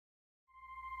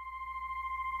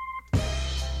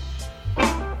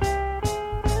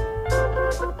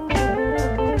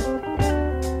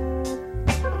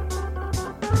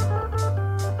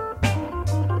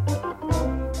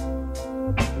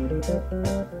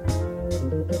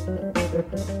Hey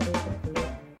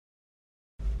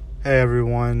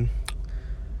everyone.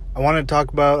 I want to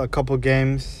talk about a couple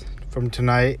games from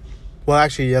tonight. Well,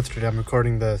 actually yesterday. I'm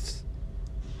recording this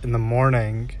in the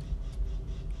morning,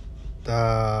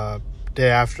 the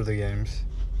day after the games.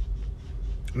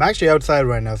 I'm actually outside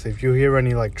right now, so if you hear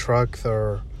any like trucks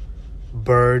or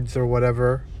birds or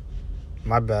whatever,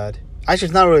 my bad. Actually,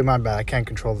 it's not really my bad. I can't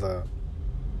control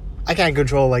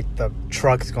like the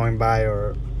trucks going by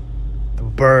or the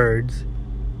birds,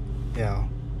 you know.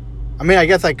 I mean, I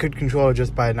guess I could control it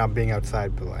just by not being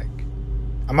outside, but like,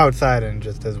 I'm outside and it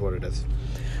just is what it is.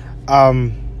 I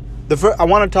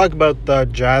want to talk about the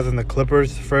Jazz and the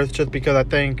Clippers first, just because I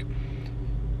think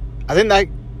that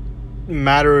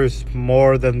matters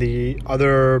more than the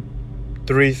other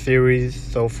three series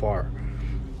so far.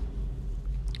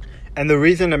 And the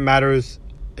reason it matters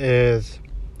is,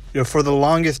 for the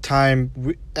longest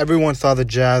time, everyone saw the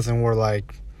Jazz and were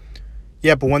like,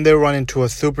 yeah, but when they run into a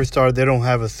superstar, they don't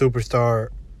have a superstar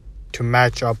to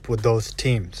match up with those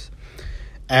teams.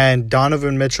 And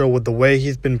Donovan Mitchell, with the way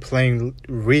he's been playing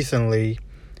recently,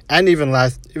 and even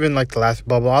like the last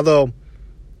bubble, although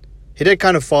he did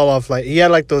kind of fall off. Like, he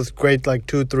had like those great like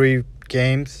 2-3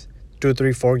 games,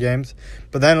 4 games,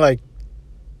 but then like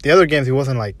the other games he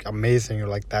wasn't like amazing or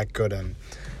like that good. And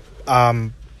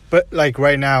but like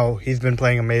right now he's been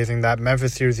playing amazing. That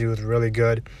Memphis series he was really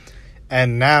good,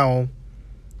 and now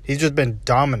he's just been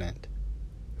dominant.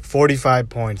 45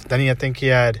 points. Then I think he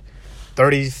had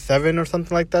 37 or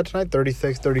something like that tonight.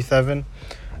 36, 37.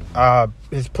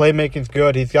 His playmaking's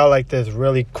good. He's got like this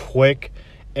really quick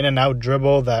in and out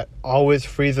dribble that always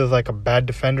freezes like a bad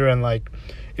defender. And like,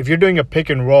 if you're doing a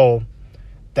pick and roll,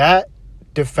 that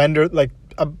defender, like,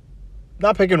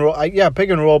 not pick and roll, pick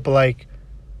and roll, but like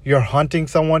you're hunting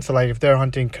someone. So like if they're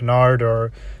hunting Kennard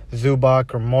or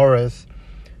Zubac or Morris,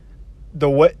 the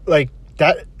way like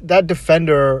that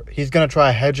defender, he's gonna try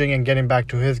hedging and getting back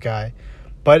to his guy.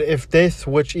 But if they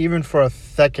switch even for a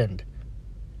second,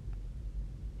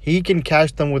 he can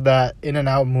catch them with that in and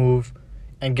out move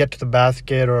and get to the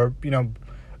basket, or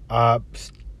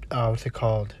what's it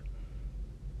called?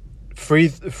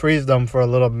 Freeze them for a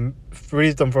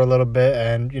little bit,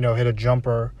 and hit a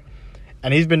jumper.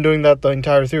 And he's been doing that the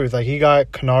entire series. Like, he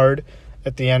got Kennard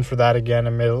at the end for that again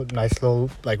and made a nice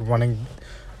little like running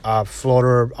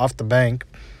floater off the bank.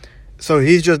 So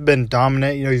he's just been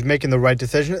dominant. He's making the right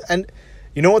decision. And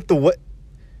you know what?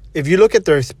 If you look at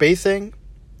their spacing,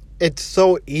 it's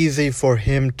so easy for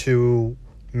him to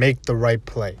make the right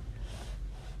play,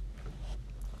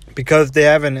 because they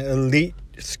have an elite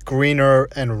screener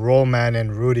and roll man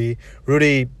in Rudy.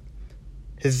 Rudy,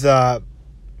 his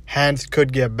hands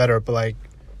could get better, but like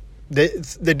they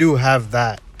do have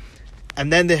that.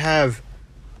 And then they have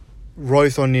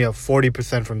Royce O'Neal,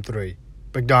 40% from three.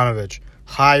 Bogdanovich,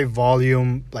 high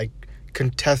volume, like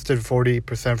contested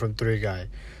 40% from three guy.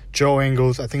 Joe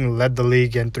Ingles, I think, led the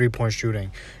league in 3-point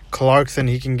shooting. Clarkson,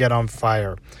 he can get on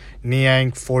fire.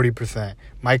 Niang, 40%.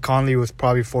 Mike Conley was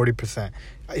probably 40%.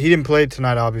 He didn't play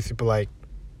tonight, obviously, but like,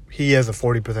 he is a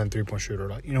 40% 3-point shooter.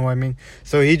 Like, you know what I mean?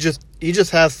 So he just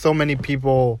has so many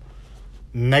people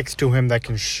next to him that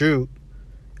can shoot,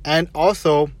 and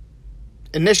also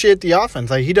initiate the offense.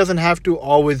 Like, he doesn't have to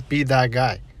always be that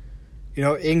guy.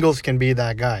 Ingles can be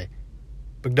that guy.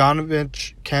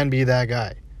 Bogdanovich can be that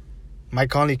guy. Mike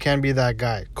Conley can be that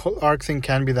guy. Clarkson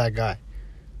can be that guy.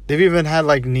 They've even had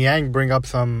like Niang bring up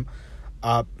some,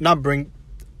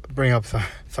 bring up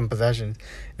some possessions.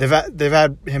 They've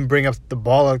had him bring up the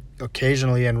ball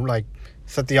occasionally and like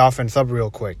set the offense up real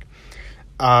quick.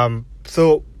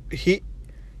 So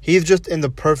he's just in the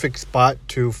perfect spot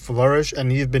to flourish, and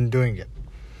he's been doing it.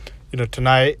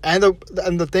 Tonight. And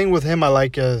the thing with him I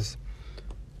like is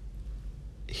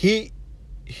he's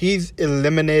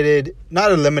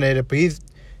not eliminated, but he's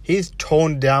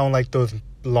toned down like those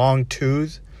long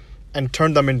twos and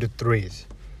turned them into threes.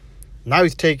 Now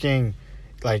he's taking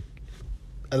like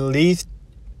at least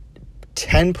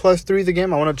 10 plus threes a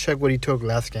game. I want to check what he took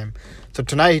last game. So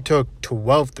tonight he took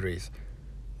 12 threes.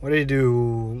 What did he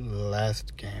do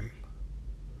last game?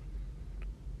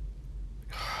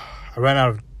 I ran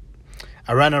out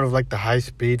of like the high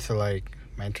speed, so like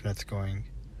my data's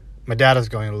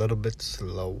going a little bit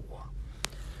slow.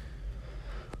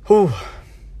 Whew.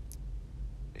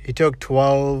 He took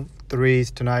 12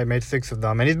 threes tonight, made 6 of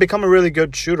them, and he's become a really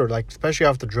good shooter, like especially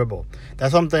off the dribble.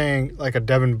 That's something like a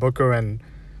Devin Booker and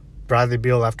Bradley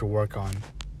Beal have to work on.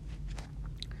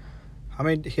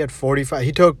 He had 45.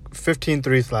 He took 15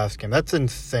 threes last game. That's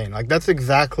insane. Like, that's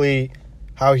exactly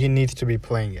how he needs to be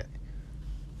playing it.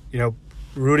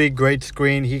 Rudy, great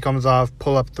screen. He comes off,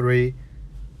 pull up three,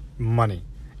 money.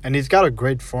 And he's got a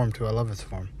great form, too. I love his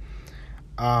form.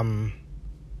 And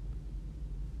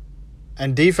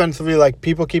defensively, like,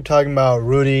 people keep talking about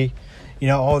Rudy. You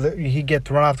know, he gets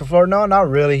run off the floor. No, not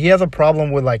really. He has a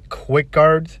problem with, like, quick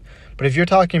guards. But if you're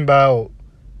talking about,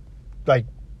 like,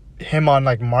 him on,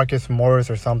 like, Marcus Morris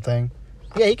or something,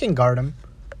 yeah, he can guard him.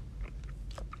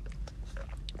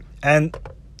 And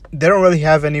they don't really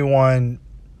have anyone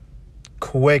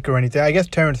quick or anything. I guess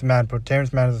Terrence Mann, but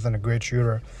Terrence Mann isn't a great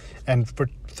shooter. And for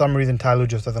some reason, Ty Lue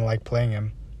just doesn't like playing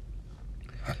him.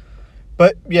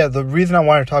 But, yeah, the reason I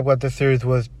wanted to talk about this series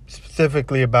was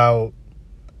specifically about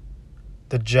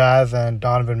the Jazz and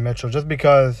Donovan Mitchell, just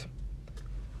because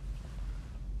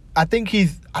I think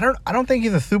I don't think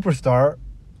he's a superstar.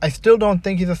 I still don't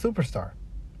think he's a superstar.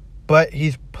 But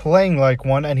he's playing like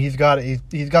one, and he's got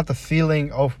the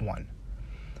ceiling of one.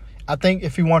 I think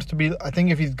if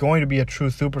he's going to be a true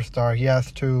superstar, he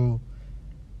has to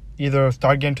either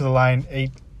start getting to the line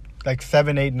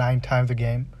 7, 8, 9 times a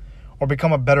game, or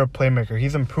become a better playmaker.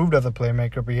 He's improved as a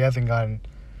playmaker, but he hasn't gotten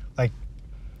like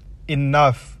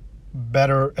enough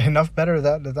better.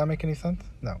 Does that make any sense?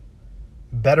 No.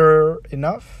 Better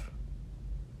enough?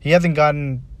 He hasn't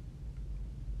gotten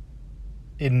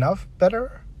enough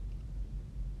better?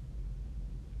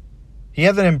 He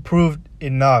hasn't improved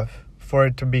enough for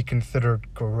it to be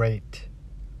considered great.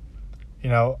 You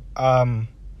know, I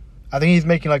think he's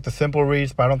making like the simple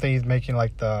reads, but I don't think he's making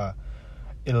like the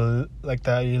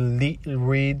elite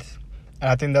reads. And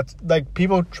I think that's like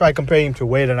people try comparing him to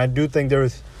Wade, and I do think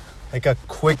there's like a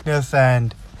quickness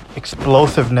and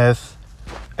explosiveness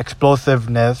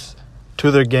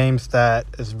to their games that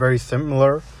is very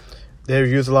similar. They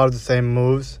use a lot of the same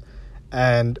moves,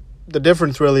 and the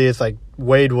difference really is like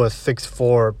Wade was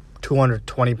 6'4",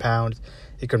 220 pounds.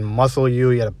 He could muscle you.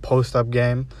 He had a post-up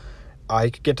game. He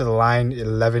could get to the line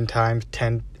 11 times,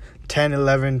 10,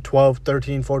 11, 12,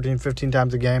 13, 14, 15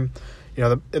 times a game. You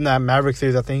know, in that Maverick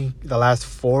series, I think the last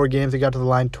 4 games he got to the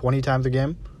line 20 times a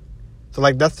game. So,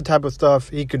 like, that's the type of stuff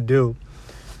he could do.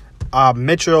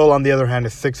 Mitchell, on the other hand,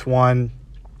 is 6'1".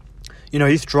 You know,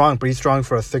 he's strong, but he's strong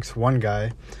for a 6'1"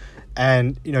 guy.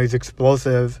 And, you know, he's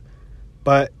explosive,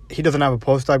 but he doesn't have a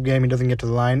post-up game. He doesn't get to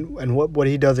the line. And what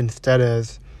he does instead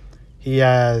is he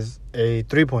has a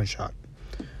three-point shot.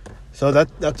 So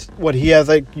that's what he has.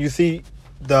 Like, you see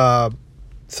the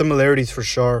similarities for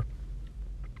sure.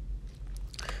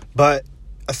 But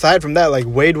aside from that, like,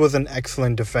 Wade was an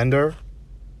excellent defender.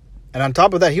 And on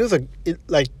top of that, he was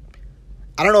elite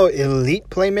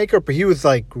playmaker, but he was,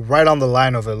 like, right on the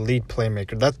line of elite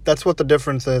playmaker. That's what the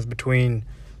difference is between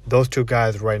those two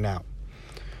guys right now.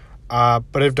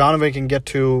 But if Donovan can get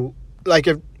to, I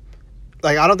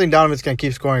don't think Donovan's going to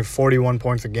keep scoring 41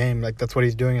 points a game. Like, that's what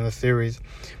he's doing in the series.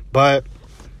 But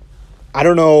I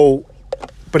don't know.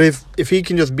 But if he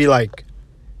can just be, like,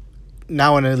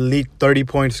 now an elite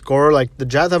 30-point scorer, like, the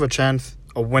Jazz have a chance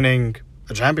of winning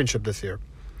a championship this year.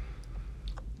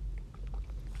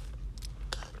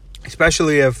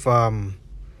 Especially if, Mike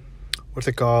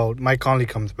Conley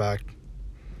comes back.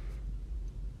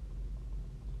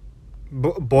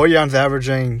 Bojan's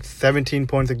averaging 17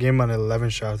 points a game on 11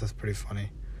 shots. That's pretty funny.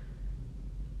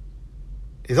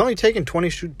 He's only taken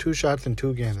 22 shots in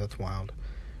 2 games. That's wild.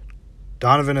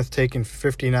 Donovan has taken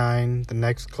 59. The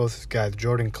next closest guy is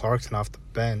Jordan Clarkson off the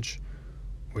bench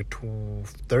with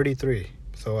 33.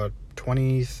 So a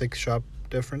 26 shot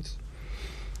difference.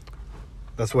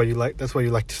 That's what you like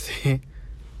to see.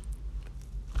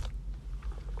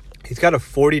 He's got a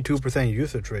 42%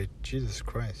 usage rate. Jesus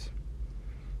Christ.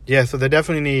 Yeah, so they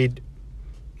definitely need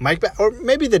Mike back. Or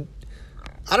maybe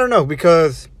I don't know,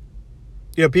 because,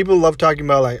 you know, people love talking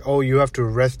about, like, oh, you have to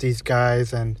rest these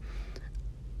guys. And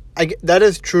that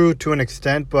is true to an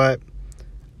extent, but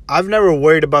I've never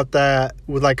worried about that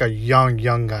with, like, a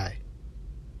young guy.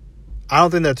 I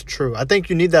don't think that's true. I think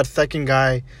you need that second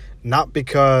guy, not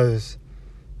because,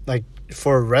 like,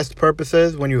 for rest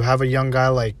purposes when you have a young guy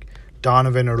like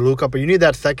Donovan or Luka, but you need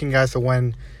that second guy so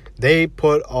when they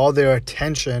put all their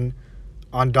attention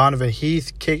on Donovan,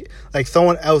 like,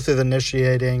 someone else is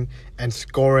initiating and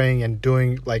scoring and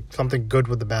doing, like, something good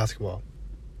with the basketball.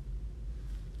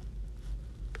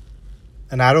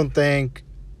 And I don't think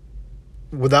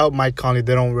without Mike Conley,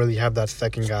 they don't really have that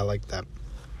second guy like that.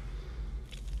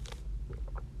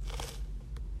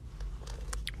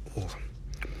 Ooh.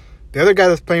 The other guy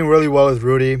that's playing really well is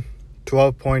Rudy.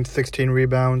 12 points, 16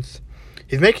 rebounds.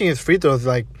 He's making his free throws,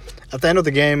 like, at the end of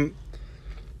the game,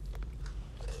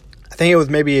 I think it was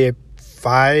maybe a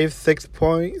 5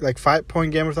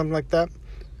 point game or something like that.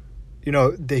 You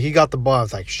know, he got the ball. I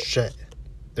was like, shit.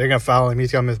 They're going to foul him.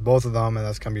 He's going to miss both of them, and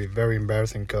that's going to be very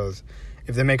embarrassing because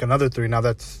If they make another 3, now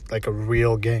that's like a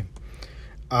real game.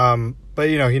 But,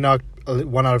 you know, he knocked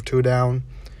 1 out of 2 down.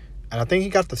 And I think he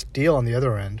got the steal on the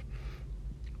other end.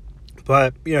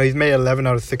 But, you know, he's made 11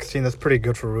 out of 16. That's pretty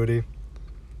good for Rudy.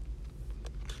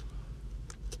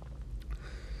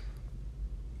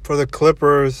 For the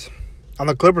Clippers, on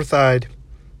the Clipper side,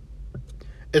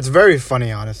 it's very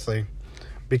funny, honestly.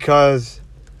 Because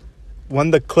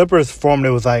when the Clippers formed,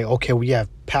 it was like, okay, we have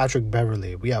Patrick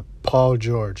Beverley. We have Paul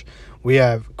George. We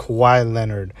have Kawhi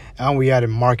Leonard. And we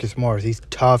added Marcus Morris. He's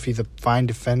tough. He's a fine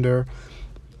defender.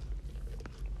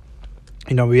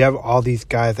 You know, we have all these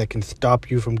guys that can stop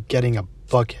you from getting a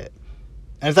bucket.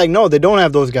 And it's like, no, they don't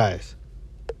have those guys.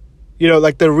 You know,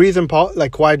 like, the reason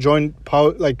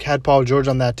Kawhi had Paul George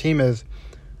on that team is,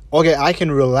 okay, I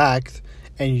can relax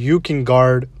and you can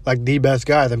guard, like, the best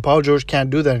guys. And Paul George can't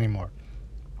do that anymore.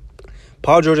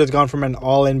 Paul George has gone from an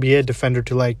all-NBA defender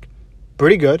to, like,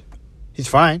 pretty good. He's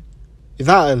fine. He's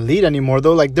not elite anymore,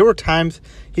 though. Like, there were times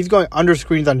he's going under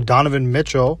screens on Donovan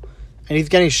Mitchell and he's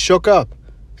getting shook up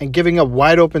and giving up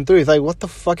wide open threes. Like, what the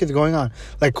fuck is going on?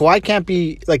 Like, Kawhi can't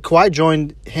be... Like, Kawhi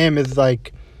joined him as,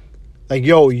 like,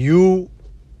 yo, you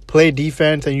play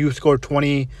defense and you score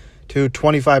 20 to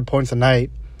 25 points a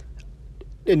night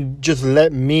and just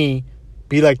let me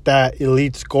be, like, that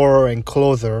elite scorer and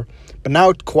closer. But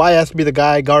now Kawhi has to be the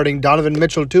guy guarding Donovan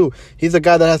Mitchell, too. He's the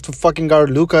guy that has to fucking guard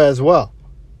Luka as well.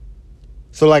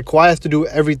 So, like, Kawhi has to do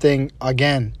everything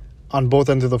again on both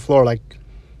ends of the floor. Like,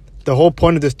 the whole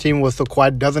point of this team was so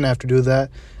Kawhi doesn't have to do that,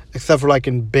 except for, like,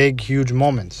 in big, huge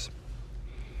moments.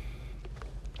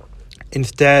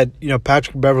 Instead, you know,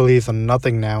 Patrick Beverley is a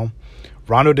nothing now.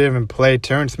 Rondo didn't even play.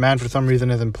 Terrence Mann, for some reason,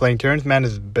 isn't playing. Terrence Mann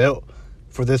is built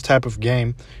for this type of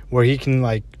game where he can,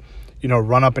 like, you know,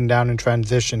 run up and down in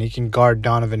transition. He can guard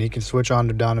Donovan. He can switch on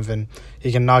to Donovan.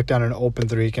 He can knock down an open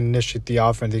 3. He can initiate the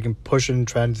offense. He can push it in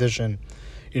transition.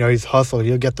 You know, he's hustled.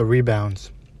 He'll get the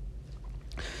rebounds.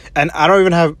 And I don't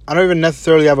even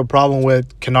necessarily have a problem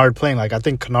with Kennard playing. Like, I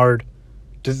think Kennard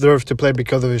deserves to play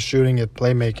because of his shooting, his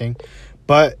playmaking.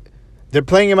 But they're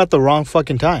playing him at the wrong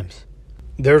fucking times.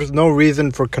 There's no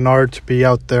reason for Kennard to be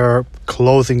out there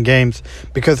closing games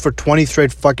because for 20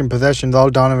 straight fucking possessions, all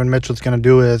Donovan Mitchell's going to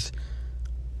do is,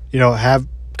 you know, have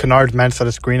Kennard's man set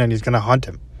a screen and he's going to hunt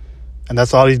him. And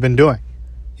that's all he's been doing.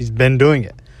 He's been doing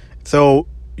it. So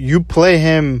you play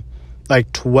him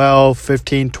like 12,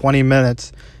 15, 20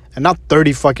 minutes and not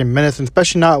 30 fucking minutes, and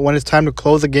especially not when it's time to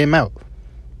close the game out.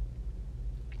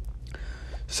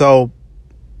 So,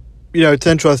 you know, it's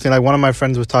interesting. Like, one of my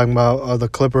friends was talking about the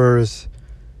Clippers,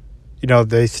 you know,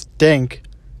 they stink.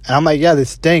 And I'm like, yeah, they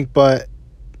stink, but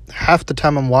half the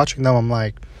time I'm watching them, I'm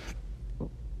like,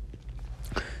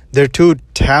 they're too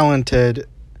talented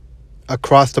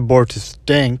across the board to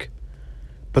stink.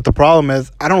 But the problem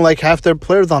is, I don't like half their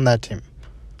players on that team.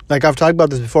 Like, I've talked about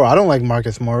this before. I don't like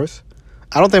Marcus Morris.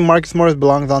 I don't think Marcus Morris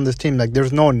belongs on this team. Like,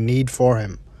 there's no need for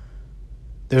him.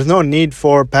 There's no need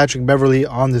for Patrick Beverley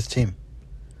on this team.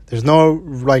 There's no,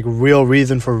 like, real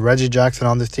reason for Reggie Jackson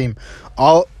on this team.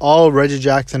 All Reggie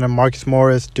Jackson and Marcus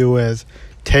Morris do is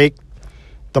take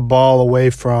the ball away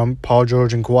from Paul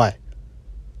George and Kawhi.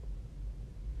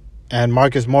 And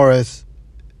Marcus Morris,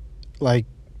 like,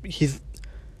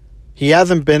 he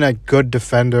hasn't been a good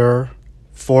defender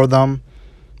for them.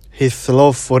 He's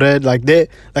slow-footed. Like,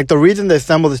 the reason they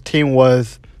assembled this team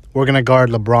was, we're going to guard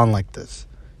LeBron like this.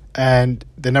 And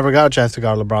they never got a chance to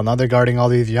guard LeBron. Now they're guarding all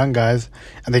these young guys,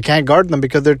 and they can't guard them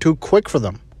because they're too quick for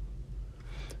them.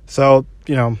 So,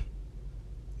 you know,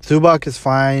 Zubac is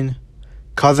fine.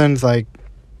 Cousins, like,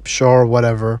 sure,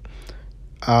 whatever.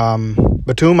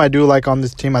 Batum, I do like on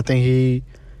this team. I think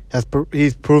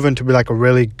he's proven to be, like, a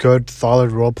really good,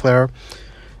 solid role player.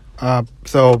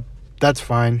 So that's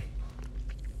fine.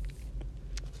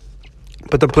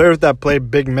 But the players that play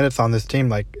big minutes on this team,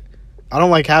 like, I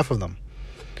don't like half of them.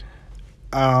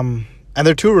 And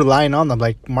they're too relying on them.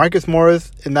 Like, Marcus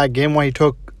Morris, in that game when he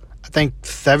took, I think,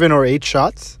 7 or 8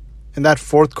 shots in that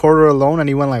fourth quarter alone, and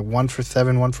he went, like, 1 for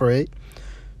 7, 1 for 8.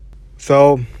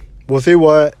 So, we'll see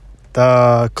what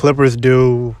the Clippers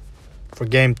do for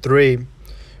Game 3.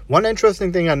 One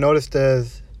interesting thing I noticed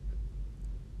is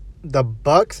the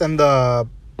Bucks and the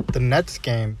Nets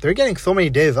game, they're getting so many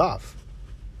days off.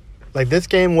 Like, this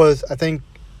game was, I think,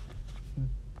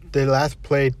 they last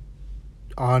played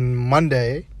on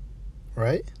Monday,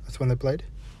 right? That's when they played?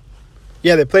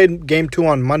 Yeah, they played Game 2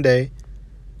 on Monday.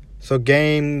 So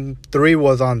Game 3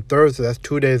 was on Thursday. That's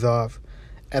 2 days off.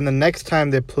 And the next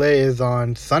time they play is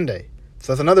on Sunday.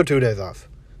 So that's another 2 days off.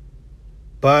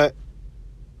 But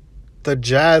the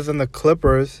Jazz and the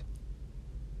Clippers...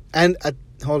 And,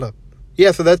 hold up.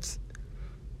 Yeah, so that's...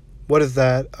 what is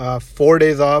that? 4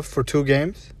 days off for 2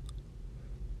 games?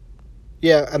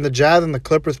 Yeah, and the Jazz and the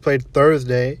Clippers played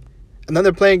Thursday, and then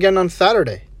they're playing again on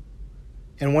Saturday.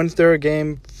 And when's their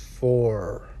game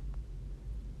 4?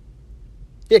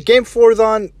 Yeah, game 4 is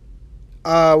on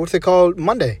what's it called?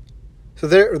 Monday. So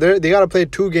they got to play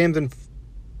 2 games in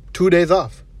 2 days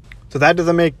off. So that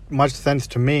doesn't make much sense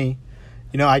to me.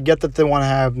 You know, I get that they want to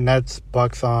have Nets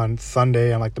Bucks on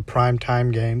Sunday and like the prime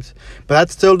time games, but that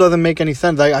still doesn't make any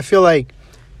sense. I feel like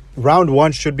round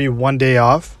 1 should be 1 day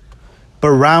off, but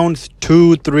rounds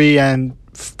 2, 3, and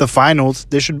the finals,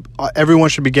 everyone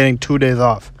should be getting 2 days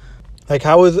off. Like,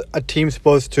 how is a team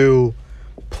supposed to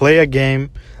play a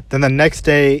game, then the next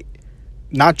day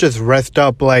not just rest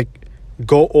up, but like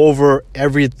go over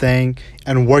everything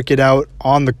and work it out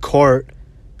on the court,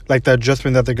 like the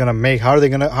adjustment that they're gonna make? How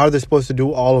are they supposed to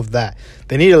do all of that?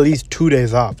 They need at least 2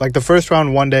 days off. Like the first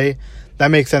round 1 day, that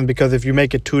makes sense because if you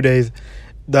make it 2 days,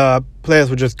 the playoffs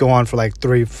would just go on for like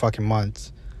 3 fucking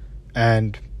months.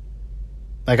 And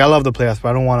like, I love the playoffs, but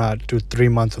I don't want to do 3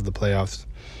 months of the playoffs.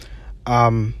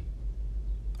 Or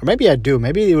maybe I do.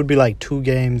 Maybe it would be like 2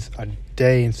 games a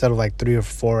day instead of like 3 or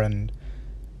 4. And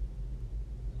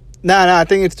I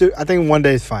think I think 1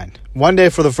 day is fine. 1 day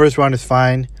for the first round is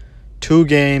fine. 2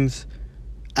 games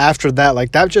after that,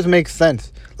 like that just makes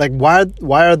sense. Like, why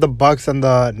are the Bucks and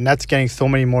the Nets getting so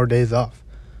many more days off?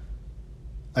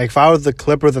 Like, if I was the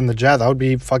Clippers and the Jazz, I would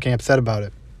be fucking upset about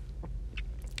it.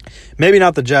 Maybe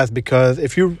not the Jazz, because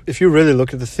if you really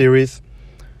look at the series,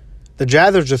 the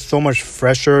Jazz are just so much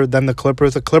fresher than the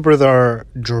Clippers. The Clippers are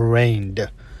drained.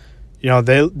 You know,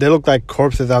 they look like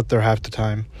corpses out there half the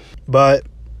time. But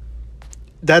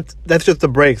that's just the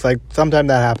breaks. Like, sometimes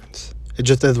that happens. It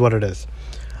just is what it is.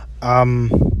 And,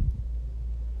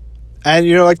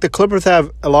 you know, like, the Clippers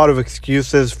have a lot of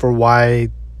excuses for why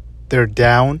they're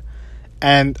down.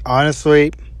 And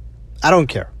honestly, I don't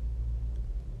care.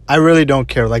 I really don't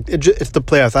care. Like, it's the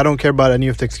playoffs. I don't care about any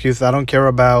of the excuses. I don't care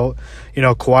about, you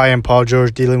know, Kawhi and Paul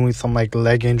George dealing with some, like,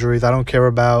 leg injuries. I don't care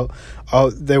about,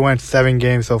 they went 7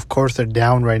 games, so of course they're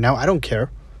down right now. I don't care.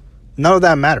 None of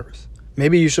that matters.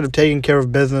 Maybe you should have taken care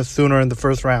of business sooner in the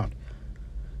first round.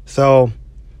 So,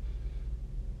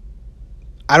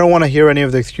 I don't want to hear any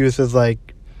of the excuses.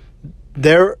 Like,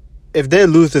 if they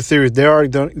lose the series, they're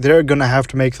going to have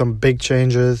to make some big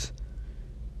changes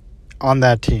on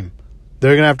that team.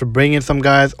 They're going to have to bring in some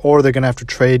guys, or they're going to have to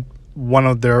trade one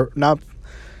of their... I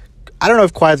don't know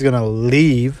if Kawhi's going to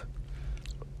leave,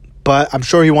 but I'm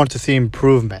sure he wants to see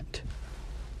improvement.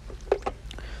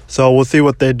 So we'll see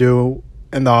what they do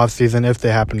in the offseason if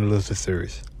they happen to lose the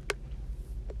series.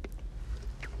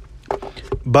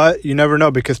 But you never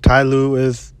know, because Ty Lue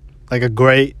is like a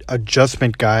great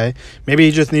adjustment guy. Maybe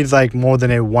he just needs like more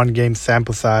than a 1-game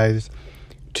sample size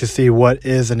to see what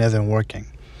is and isn't working.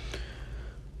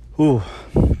 Ooh.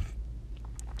 All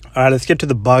right, let's get to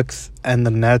the Bucks and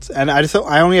the Nets. And I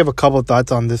only have a couple of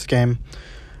thoughts on this game.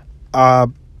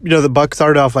 You know, the Bucks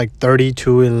started off like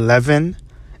 30-11,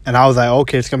 and I was like,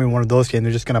 okay, it's gonna be one of those games.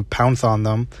 They're just gonna pounce on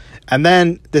them. And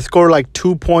then they scored like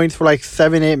 2 points for like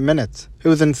 7-8 minutes. It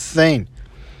was insane.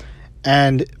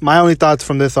 And my only thoughts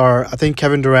from this are, I think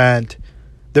Kevin Durant,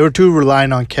 they were too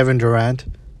reliant on Kevin Durant.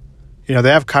 You know,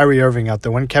 they have Kyrie Irving out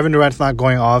there. When Kevin Durant's not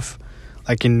going off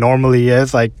like he normally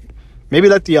is, like, maybe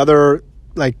let the other,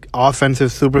 like, offensive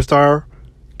superstar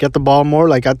get the ball more.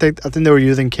 Like, I think they were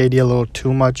using KD a little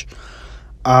too much.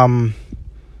 The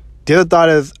other thought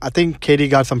is, I think KD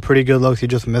got some pretty good looks. He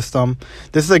just missed them.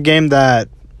 This is a game that...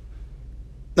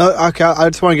 No, okay, I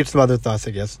just want to get to some other thoughts,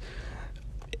 I guess.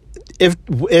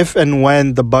 If and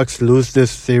when the Bucks lose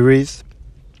this series,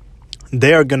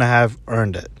 they are going to have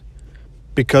earned it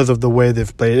because of the way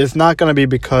they've played. It's not going to be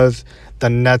because the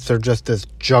Nets are just this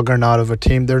juggernaut of a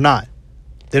team. They're not.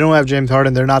 They don't have James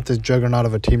Harden. They're not this juggernaut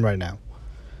of a team right now.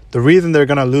 The reason they're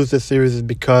going to lose this series is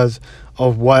because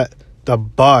of what the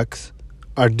Bucks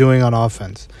are doing on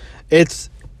offense. It's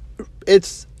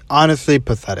honestly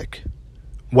pathetic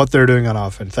what they're doing on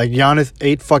offense. Like, Giannis,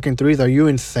 8 fucking threes. Are you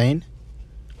insane?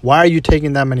 Why are you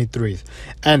taking that many threes?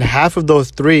 And half of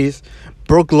those threes,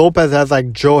 Brook Lopez has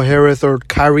like Joe Harris or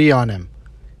Kyrie on him.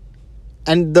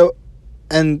 And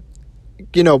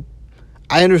you know,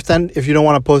 I understand if you don't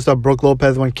want to post up Brook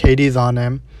Lopez when KD's on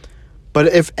him. But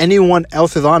if anyone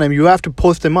else is on him, you have to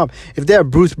post him up. If they have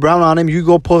Bruce Brown on him, you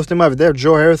go post him up. If they have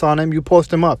Joe Harris on him, you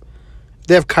post him up. If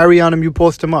they have Kyrie on him, you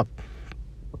post him up.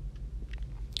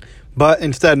 But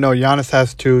instead, no, Giannis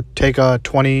has to take a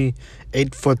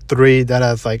 28-foot three that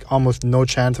has like almost no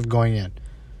chance of going in.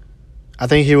 I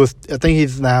think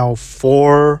he's now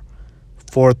 4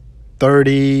 for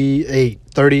 38.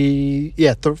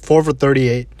 4 for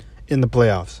 38 in the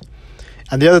playoffs.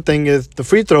 And the other thing is the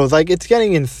free throws. Like, it's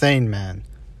getting insane, man.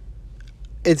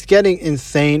 It's getting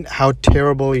insane how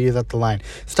terrible he is at the line.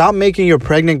 Stop making your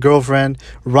pregnant girlfriend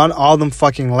run all them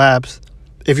fucking laps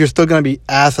if you're still gonna be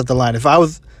ass at the line. If I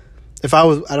was,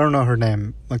 I don't know her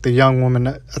name, like the young woman.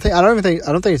 I don't think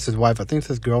it's his wife. I think it's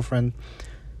his girlfriend.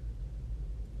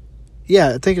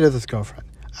 Yeah, I think it is his girlfriend.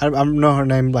 I don't know her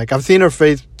name. Like, I've seen her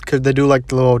face because they do like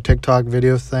the little TikTok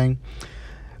videos thing.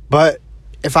 But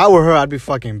if I were her, I'd be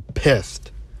fucking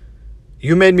pissed.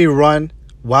 You made me run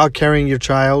while carrying your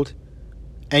child,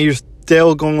 and you're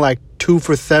still going like 2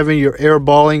 for 7. You're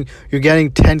airballing. You're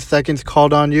getting 10 seconds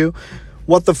called on you.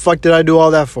 What the fuck did I do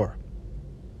all that for?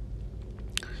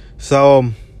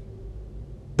 So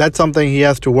that's something he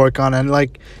has to work on. And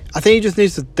like, I think he just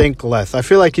needs to think less. I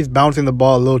feel like he's bouncing the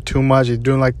ball a little too much. He's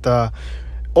doing like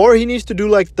or he needs to do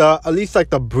like at least like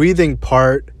the breathing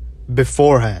part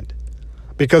beforehand.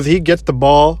 Because he gets the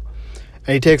ball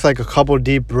and he takes like a couple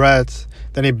deep breaths.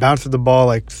 Then he bounces the ball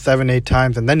like 7-8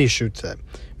 times and then he shoots it.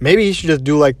 Maybe he should just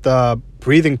do like the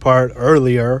breathing part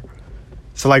earlier.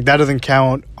 So like that doesn't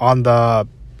count on the,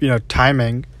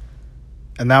 timing.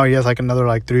 And now he has like another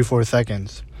like 3-4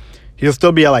 seconds. He'll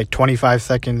still be at like 25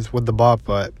 seconds with the ball,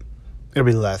 but it'll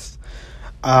be less.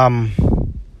 The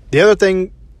other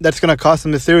thing that's going to cost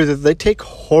them the series is they take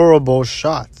horrible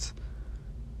shots.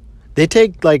 They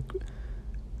take like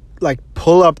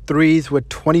pull-up threes with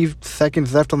 20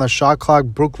 seconds left on the shot clock.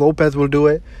 Brook Lopez will do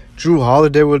it. Drew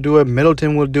Holiday will do it.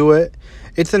 Middleton will do it.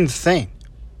 It's insane.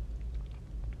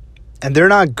 And they're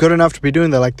not good enough to be doing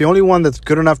that. Like, the only one that's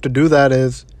good enough to do that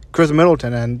is Chris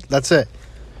Middleton, and that's it.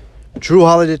 Drew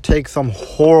Holiday takes some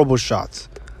horrible shots.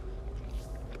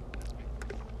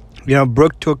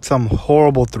 Brook took some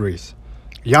horrible threes.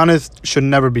 Giannis should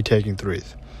never be taking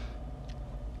threes.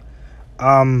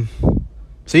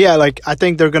 So yeah, like, I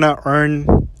think they're gonna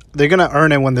earn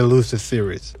it when they lose this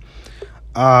series.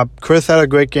 Chris had a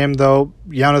great game though.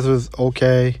 Giannis was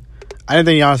okay. I didn't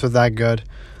think Giannis was that good.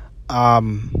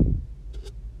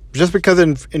 Just because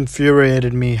it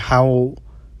infuriated me how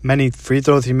many free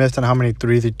throws he missed and how many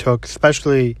threes he took,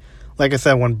 especially, like I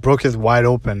said, when Brook is wide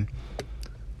open.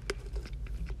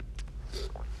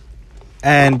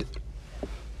 And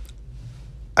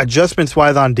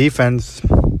adjustments-wise on defense,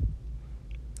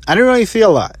 I didn't really see a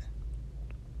lot.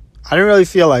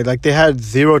 Like, they had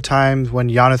 0 times when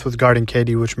Giannis was guarding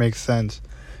KD, which makes sense.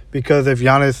 Because if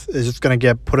Giannis is just going to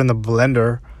get put in the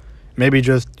blender, maybe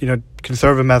just,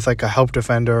 conserve him as, like, a help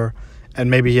defender, and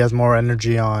maybe he has more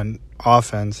energy on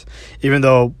offense. Even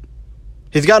though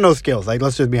he's got no skills. Like,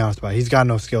 let's just be honest about it. He's got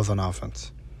no skills on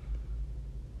offense.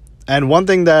 And one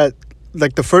thing that,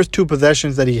 like, the first 2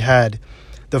 possessions that he had,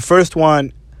 the first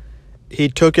one, he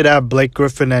took it at Blake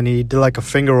Griffin and he did like a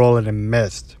finger roll and it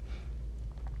missed.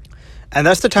 And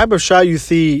that's the type of shot you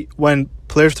see when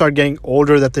players start getting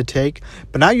older that they take.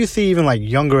 But now you see even like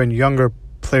younger and younger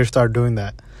players start doing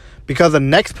that. Because the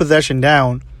next possession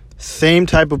down, same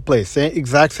type of play,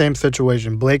 exact same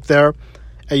situation. Blake there,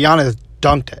 and Giannis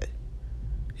dunked it.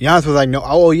 Giannis was like, no,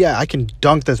 oh yeah, I can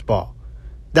dunk this ball.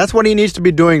 That's what he needs to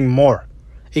be doing more.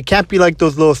 It can't be like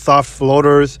those little soft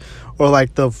floaters or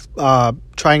like the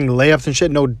trying layups and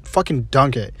shit. No, fucking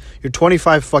dunk it. You're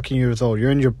 25 fucking years old.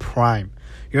 You're in your prime.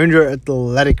 You're in your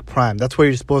athletic prime. That's what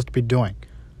you're supposed to be doing.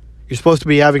 You're supposed to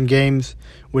be having games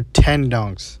with 10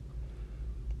 dunks.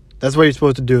 That's what you're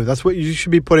supposed to do. That's what you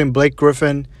should be putting Blake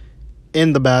Griffin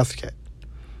in the basket.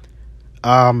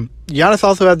 Giannis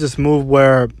also has this move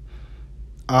where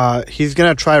he's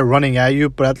going to try running at you,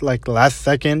 but at like the last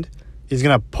second, he's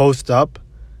going to post up.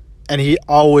 And he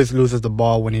always loses the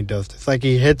ball when he does this. Like,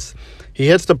 he hits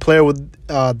the player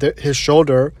with his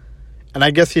shoulder, and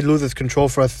I guess he loses control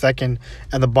for a second,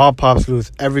 and the ball pops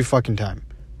loose every fucking time.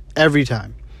 Every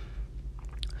time.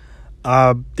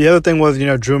 The other thing was,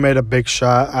 Drew made a big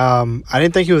shot. I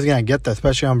didn't think he was going to get that,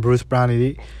 especially on Bruce Brown.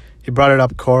 He brought it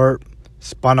up court,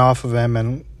 spun off of him,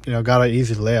 and, got an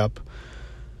easy layup.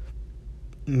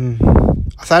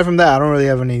 Aside from that, I don't really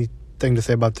have anything to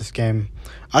say about this game.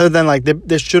 Other than, like,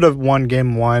 they should have won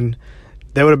game 1.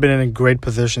 They would have been in a great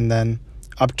position then,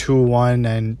 up 2-1,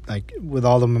 and, like, with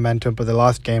all the momentum, but they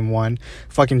lost game 1.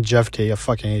 Fucking Jeff T. I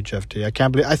fucking hate Jeff T.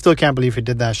 I still can't believe he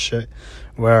did that shit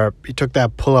where he took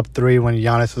that pull-up 3 when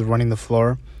Giannis was running the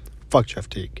floor. Fuck Jeff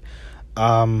T.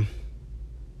 I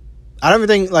don't even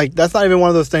think, like, that's not even one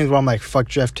of those things where I'm like, fuck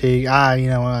Jeff T.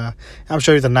 I'm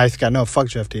sure he's a nice guy. No, fuck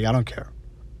Jeff T. I don't care.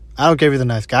 I don't care if he's a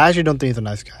nice guy. I actually don't think he's a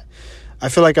nice guy. I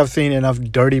feel like I've seen enough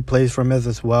dirty plays from him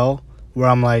as well, where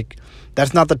I'm like,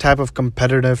 that's not the type of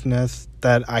competitiveness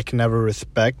that I can ever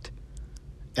respect.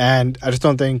 And I just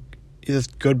don't think he's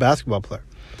a good basketball player.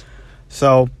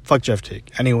 So, fuck Jeff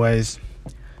Teague. Anyways,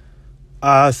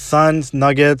 Suns,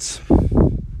 Nuggets.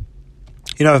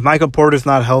 If Michael Porter's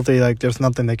not healthy, like there's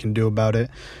nothing they can do about it.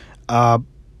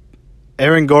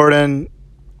 Aaron Gordon,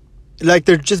 like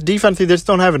they're just defensively, they just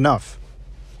don't have enough.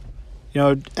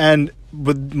 And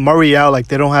with Murray out, like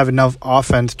they don't have enough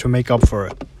offense to make up for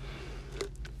it.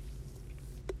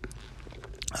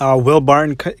 Will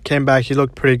Barton came back. He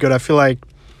looked pretty good. I feel like,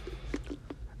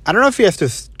 I don't know if he has to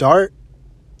start,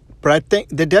 but I think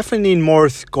they definitely need more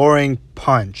scoring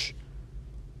punch.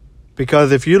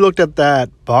 Because if you looked at that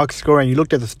box score and you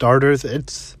looked at the starters,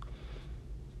 it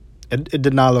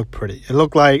did not look pretty. It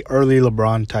looked like early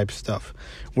LeBron type stuff,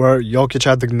 where Jokic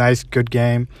had the nice, good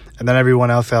game, and then everyone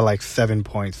else had like 7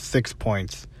 points, 6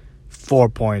 points, 4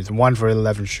 points, 1 for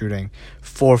 11 shooting,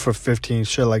 4 for 15,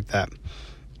 shit like that.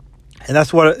 And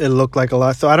that's what it looked like a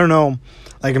lot. So I don't know,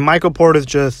 like if Michael Porter's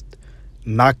just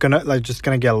not gonna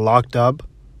get locked up,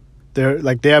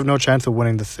 they have no chance of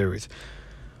winning the series.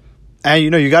 And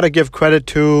you got to give credit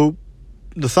to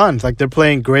the Suns. Like they're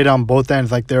playing great on both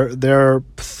ends. Like they're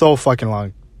so fucking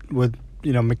long with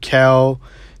Mikal,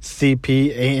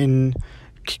 CP, Ayton,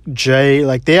 Jay.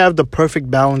 Like they have the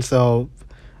perfect balance of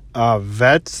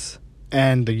vets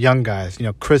and the young guys.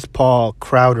 Chris Paul,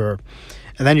 Crowder.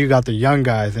 And then you got the young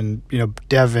guys and,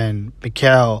 Devin,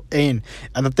 Mikal, Ayton.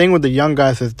 And the thing with the young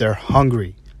guys is they're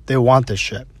hungry. They want this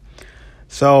shit.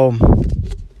 So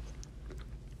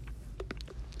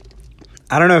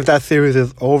I don't know if that series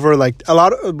is over. Like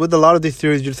with a lot of these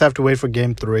series, you just have to wait for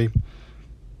Game 3.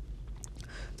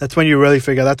 That's when you really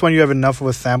figure. That's when you have enough of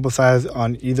a sample size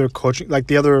on either coaching, like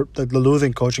the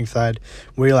losing coaching side,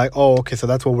 where you're like, oh, okay, so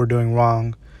that's what we're doing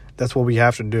wrong. That's what we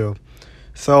have to do.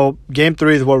 So Game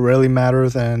 3 is what really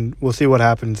matters, and we'll see what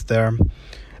happens there.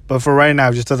 But for right now,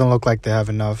 it just doesn't look like they have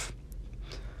enough.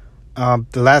 The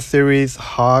last series,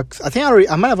 Hawks. I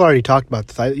might have already talked about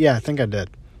this. I think I did.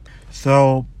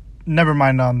 So never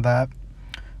mind on that.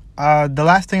 The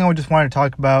last thing I just wanted to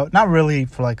talk about, not really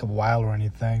for like a while or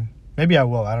anything, maybe I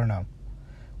will, I don't know,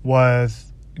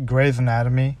 was Grey's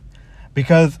Anatomy.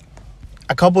 Because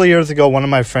a couple of years ago, one of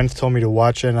my friends told me to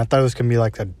watch it, and I thought it was going to be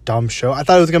like a dumb show. I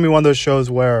thought it was going to be one of those shows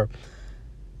where,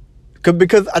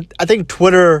 because I think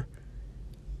Twitter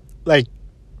like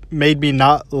made me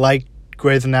not like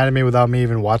Grey's Anatomy without me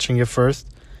even watching it first.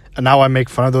 And now I make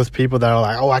fun of those people that are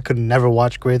like, oh, I could never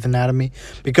watch Grey's Anatomy.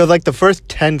 Because, like, the first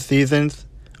 10 seasons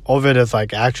of it is,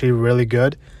 like, actually really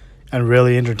good and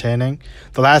really entertaining.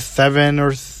 The last 7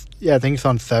 I think it's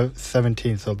on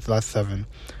 17, so the last 7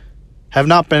 have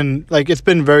not been, like, it's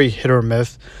been very hit or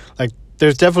miss. Like,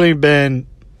 there's definitely been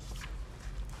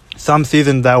some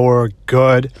seasons that were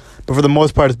good, but for the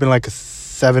most part, it's been, like, a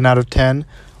 7 out of 10.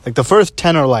 Like, the first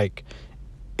 10 are, like,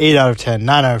 8 out of 10,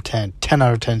 9 out of 10, 10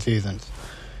 out of 10 seasons.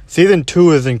 Season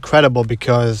 2 is incredible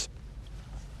because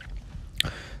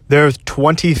there's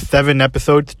 27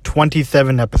 episodes.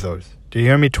 27 episodes. Do you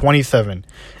hear me? 27.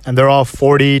 And they're all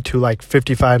 40 to like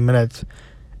 55 minutes.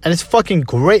 And it's fucking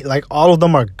great. Like all of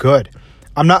them are good.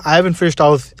 I haven't finished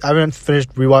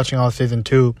rewatching all of season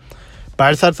 2. But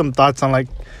I just had some thoughts on like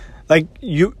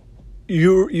you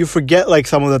forget like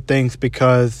some of the things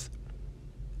because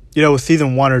with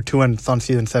season 1 or 2 and it's on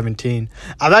season 17.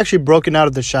 I've actually broken out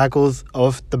of the shackles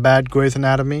of the bad Grey's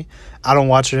Anatomy. I don't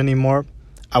watch it anymore.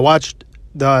 I watched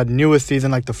the newest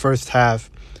season, like the first half,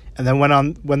 and then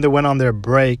when they went on their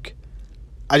break,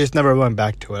 I just never went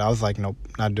back to it. I was like, nope,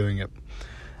 not doing it.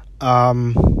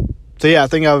 So yeah, I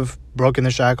think I've broken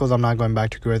the shackles. I'm not going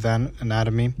back to Grey's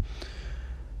Anatomy.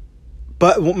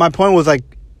 But my point was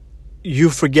like, you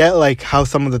forget like how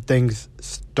some of the things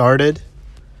started.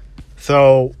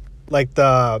 So, like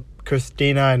the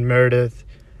Christina and Meredith,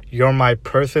 you're my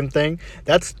person thing,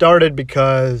 that started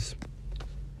because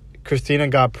Christina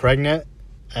got pregnant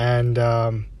and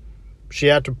she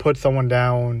had to put someone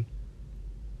down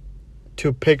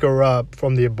to pick her up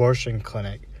from the abortion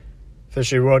clinic. So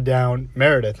she wrote down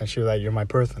Meredith and she was like, you're my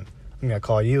person. I'm going to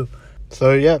call you.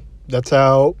 So, yeah, that's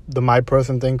how the my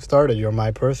person thing started. You're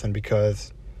my person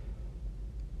because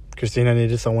Christina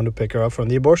needed someone to pick her up from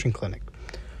the abortion clinic.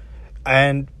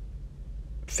 And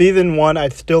season 1, I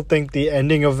still think the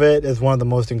ending of it is one of the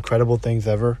most incredible things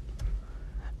ever.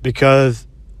 Because,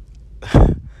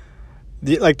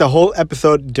 the whole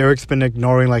episode, Derek's been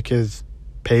ignoring, like, his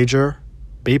pager,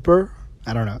 beeper,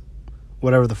 I don't know,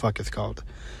 whatever the fuck it's called.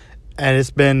 And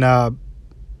it's been, the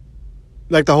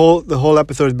whole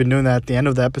episode has been doing that. At the end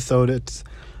of the episode, it's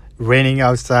raining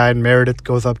outside. Meredith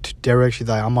goes up to Derek. She's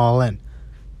like, I'm all in.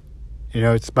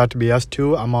 It's about to be us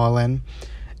two. I'm all in.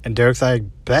 And Derek's like,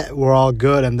 bet we're all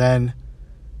good. And then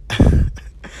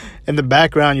in the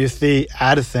background, you see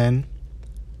Addison.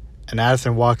 And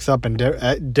Addison walks up, and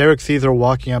Derek sees her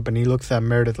walking up, and he looks at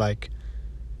Meredith like,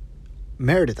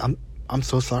 Meredith, I'm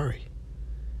so sorry.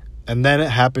 And then it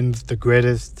happens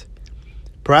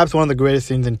perhaps one of the greatest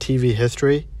scenes in TV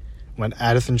history, when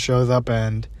Addison shows up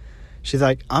and she's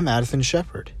like, I'm Addison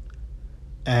Shepherd.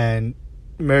 And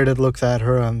Meredith looks at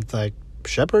her and is like,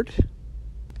 Shepherd?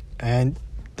 And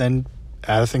then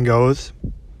Addison goes.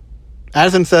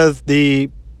 Addison says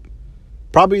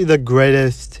probably the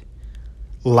greatest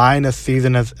line a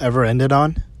season has ever ended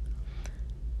on.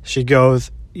 She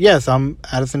goes, yes, I'm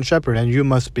Addison Shepherd, and you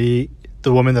must be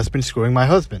the woman that's been screwing my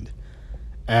husband.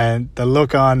 And the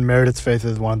look on Meredith's face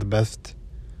is one of the best.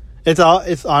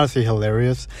 It's honestly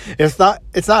hilarious. It's not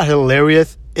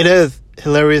hilarious. It is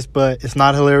hilarious, but it's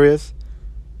not hilarious.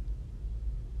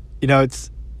 You know,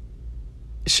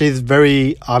 she's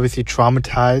very obviously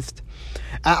traumatized.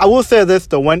 I will say this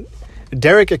though, when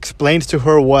Derek explains to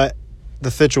her what the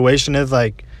situation is,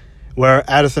 like where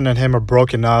Addison and him are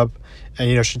broken up, and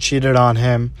you know she cheated on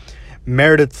him,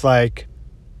 Meredith's like,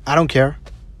 I don't care.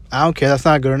 That's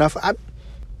not good enough.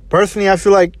 Personally, I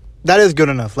feel like that is good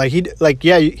enough. Like he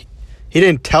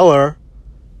didn't tell her,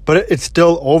 but it's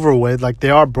still over with. Like they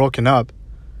are broken up.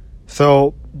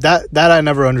 So that I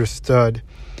never understood.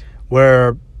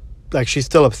 Where like she's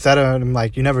still upset at him,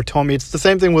 like, you never told me. It's the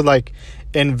same thing with like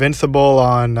Invincible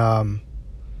on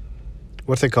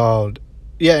what's it called?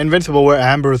 Yeah, Invincible, where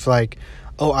Amber's like,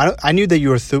 oh, I knew that you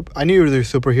were I knew you were the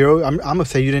superhero. I'm gonna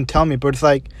say you didn't tell me, but it's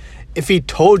like, if he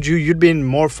told you, you'd be in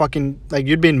more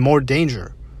you'd be in more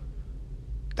danger.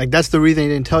 Like that's the reason he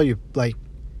didn't tell you. Like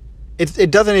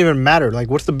it doesn't even matter. Like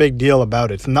what's the big deal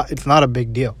about it? It's not a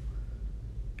big deal.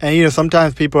 And you know,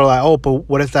 sometimes people are like, oh, but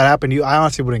what if that happened to you? I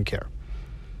honestly wouldn't care.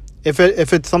 If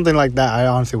it's something like that, I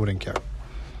honestly wouldn't care.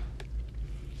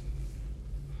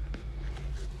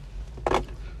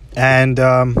 And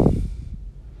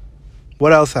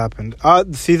what else happened?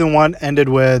 Season 1 ended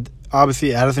with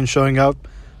obviously Addison showing up,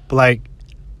 but like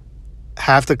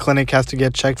half the clinic has to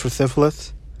get checked for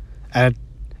syphilis, and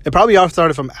it probably all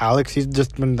started from Alex. He's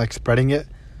just been like spreading it.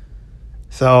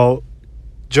 So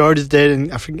George is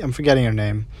dating, I'm forgetting her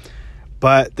name,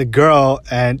 but the girl,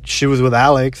 and she was with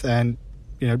Alex, and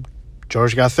you know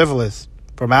George got syphilis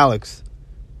from Alex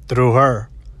through her,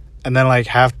 and then like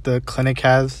half the clinic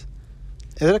has.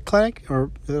 Is it a clinic or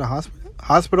is it a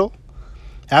hospital?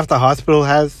 Half the hospital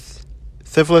has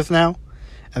syphilis now,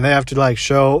 and they have to like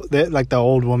show like the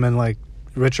old woman, like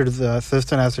Richard's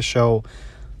assistant, has to show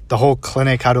the whole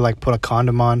clinic how to like put a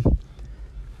condom on.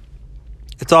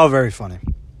 It's all very funny.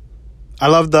 I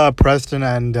love the Preston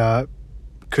and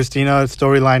Christina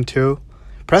storyline too.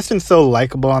 Preston's so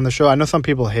likable on the show. I know some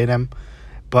people hate him,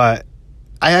 but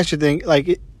I actually think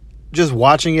like just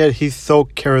watching it, he's so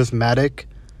charismatic.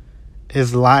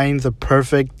 His lines are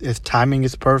perfect. His timing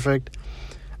is perfect.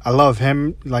 I love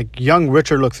him. Like young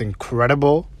Richard looks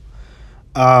incredible.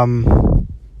 What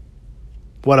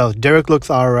else? Derek looks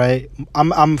alright.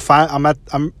 I'm fine.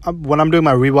 When I'm doing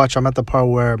my rewatch, I'm at the part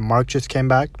where Mark just came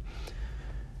back,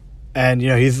 and you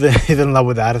know he's in love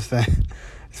with Addison.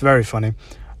 It's very funny.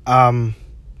 What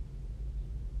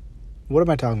am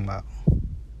I talking about?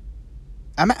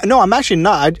 I'm actually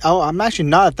not. I'm actually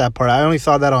not at that part. I only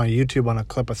saw that on YouTube on a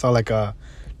clip. I saw like a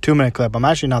 2-minute clip. I'm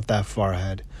actually not that far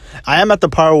ahead. I am at the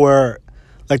part where,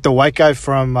 like, the white guy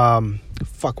from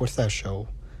what's that show?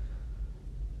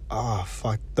 Oh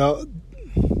fuck, the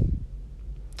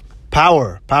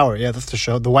Power. Yeah, that's the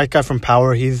show. The white guy from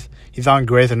Power. He's on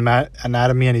Grey's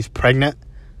Anatomy, and he's pregnant.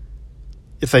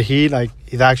 It's a he. Like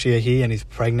he's actually a he, and he's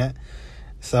pregnant.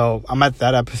 So I'm at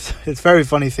that episode. It's a very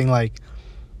funny thing, like.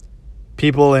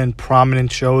 People in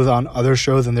prominent shows on other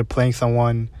shows, and they're playing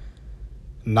someone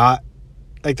not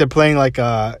like they're playing like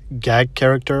a gag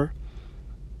character.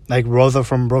 Like Rosa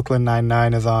from Brooklyn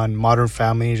Nine-Nine is on Modern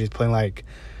Family. She's playing like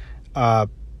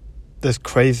this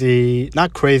crazy,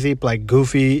 not crazy, but like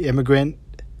goofy immigrant.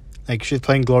 Like she's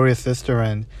playing Gloria's sister,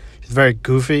 and she's very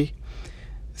goofy.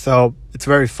 So it's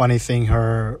very funny seeing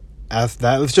her as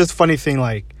that. It's just funny seeing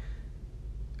like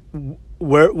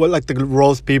what like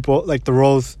the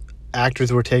roles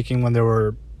actors were taking when they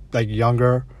were like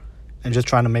younger and just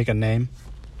trying to make a name.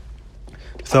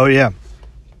 So yeah,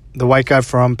 the white guy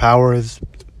from Power is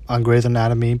on Grey's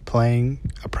Anatomy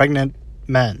playing a pregnant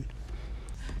man.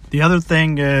 The other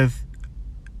thing is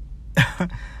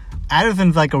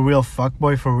Addison's like a real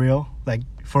fuckboy for real. Like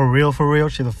for real,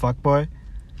 she's a fuckboy.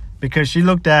 Because she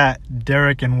looked at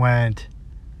Derek and went,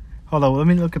 hold on, let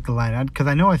me look at the line. Because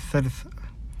I know I said it's...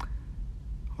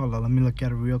 Hold on, let me look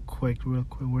at it real quick.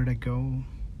 Where'd I go?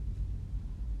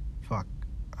 Fuck.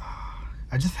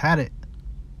 I just had it.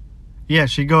 Yeah,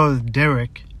 she goes,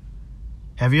 Derek,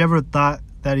 have you ever thought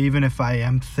that even if I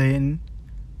am Satan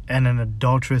and an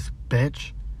adulterous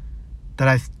bitch, that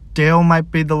I still might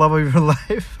be the love of your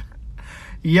life?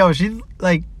 Yo, she's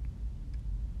like,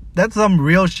 that's some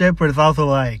real shit, but it's also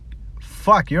like,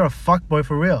 fuck, you're a fuckboy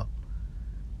for real.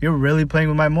 You're really playing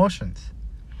with my emotions.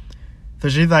 So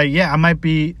she's like, yeah, I might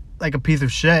be like a piece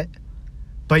of shit,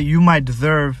 but you might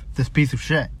deserve this piece of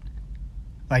shit.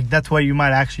 Like, that's what you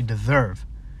might actually deserve.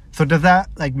 So does that,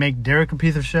 like, make Derek a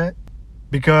piece of shit?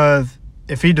 Because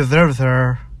if he deserves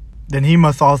her, then he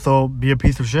must also be a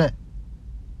piece of shit.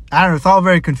 I don't know, it's all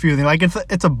very confusing. Like,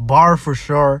 it's a bar for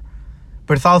sure,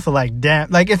 but it's also like, damn,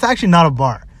 like, it's actually not a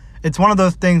bar. It's one of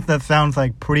those things that sounds,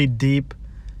 like, pretty deep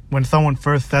when someone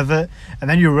first says it, and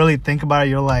then you really think about it,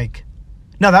 you're like,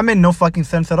 no, that made no fucking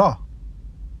sense at all.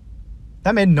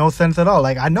 That made no sense at all.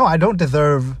 Like, I know I don't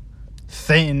deserve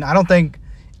Satan. I don't think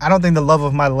the love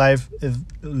of my life is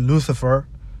Lucifer.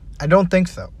 I don't think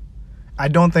so. I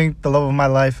don't think the love of my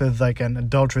life is like an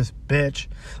adulterous bitch.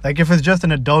 Like, if it's just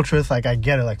an adulteress, like, I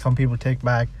get it. Like, some people take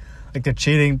back, like, the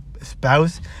cheating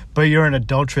spouse, but you're an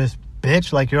adulterous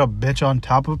bitch. Like, you're a bitch on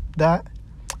top of that.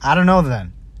 I don't know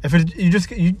then. If it,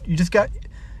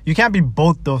 you can't be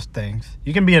both those things.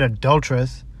 You can be an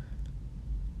adulteress,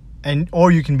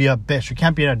 or you can be a bitch. You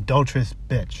can't be an adulterous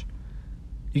bitch.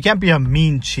 You can't be a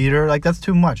mean cheater. Like, that's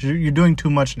too much. You're doing too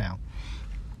much now.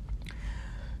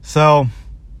 So,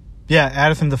 yeah,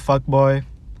 Addison's a fuckboy.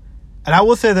 And I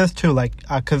will say this too, like,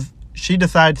 because she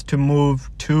decides to move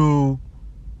to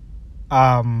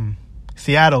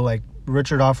Seattle. Like,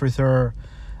 Richard offers her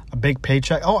a big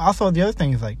paycheck. Oh, also, the other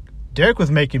thing is, like, Derek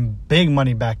was making big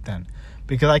money back then.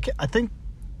 Because I think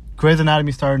Grey's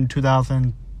Anatomy started in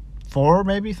 2004,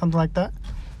 maybe, something like that.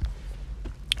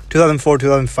 2004,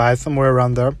 2005, somewhere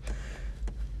around there.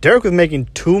 Derek was making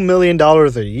 $2 million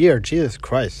a year. Jesus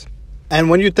Christ. And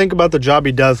when you think about the job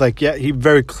he does, like, yeah, he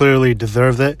very clearly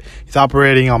deserves it. He's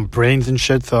operating on brains and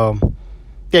shit, so,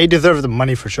 yeah, he deserves the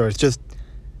money for sure. It's just,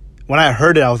 when I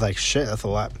heard it, I was like, shit, that's a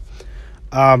lot.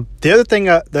 The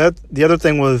other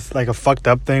thing was, like, a fucked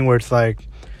up thing where it's like,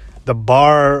 the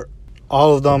bar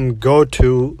all of them go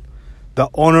to, the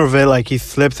owner of it, like, he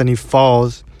slips and he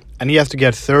falls, and he has to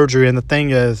get surgery. And the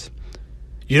thing is,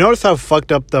 you notice how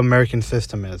fucked up the American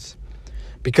system is,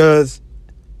 because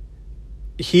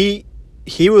he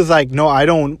was like, no, I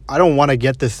don't want to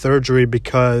get this surgery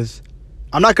because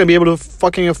I'm not gonna be able to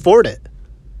fucking afford it.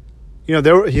 You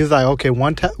know, he was like, okay,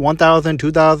 1,000,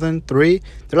 2,000, 3.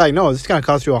 They're like, no, this is gonna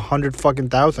cost you 100 fucking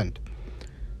thousand.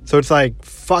 So it's like,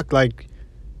 fuck, like,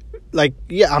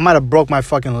 yeah, I might have broke my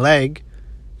fucking leg.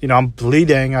 You know, I'm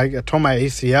bleeding. I tore my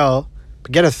ACL.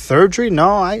 But get a surgery?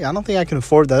 No, I don't think I can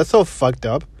afford that. That's so fucked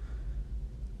up.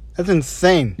 That's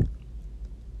insane.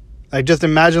 Like, just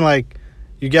imagine, like,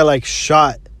 you get, like,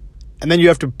 shot, and then you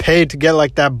have to pay to get,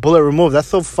 like, that bullet removed. That's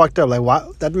so fucked up. Like, why?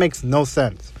 That makes no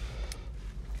sense.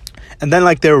 And then,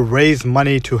 like, they raise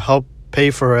money to help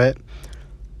pay for it.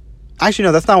 Actually,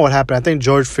 no, that's not what happened. I think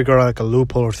George figured out, like, a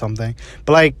loophole or something.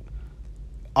 But, like,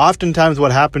 oftentimes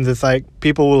what happens is, like,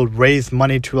 people will raise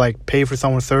money to, like, pay for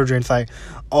someone's surgery. And it's like,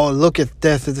 oh, look at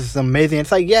this. This is amazing.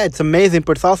 It's like, yeah, it's amazing,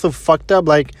 but it's also fucked up.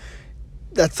 Like,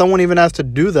 that someone even has to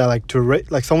do that.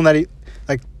 Like, someone that,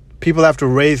 like, people have to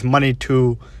raise money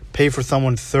to pay for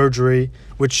someone's surgery,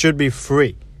 which should be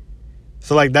free.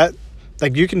 So, like, that,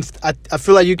 like, you can, I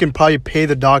feel like you can probably pay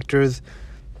the doctors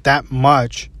that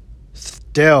much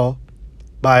still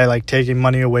by, like, taking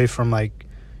money away from, like,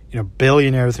 you know,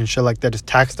 billionaires and shit like that, just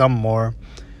tax them more.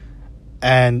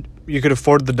 And you could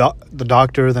afford the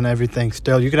doctors and everything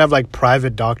still. You could have, like,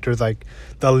 private doctors, like,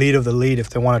 the lead of the lead if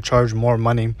they want to charge more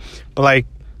money. But, like,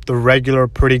 the regular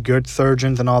pretty good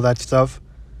surgeons and all that stuff,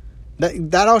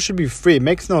 that all should be free. It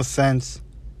makes no sense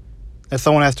that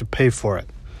someone has to pay for it.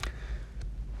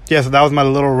 Yeah, so that was my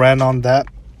little rant on that.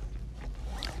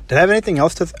 Did I have anything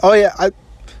else to say? Oh, yeah.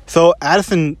 So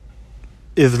Addison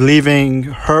is leaving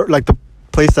her, like, the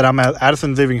place that I'm at.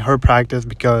 Addison's leaving her practice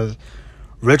because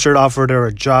Richard offered her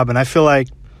a job. And I feel like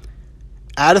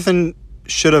Addison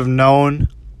should have known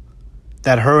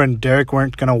that her and Derek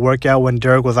weren't going to work out when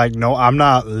Derek was like, no, I'm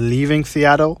not leaving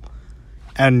Seattle.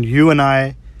 And you and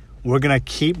I, we're going to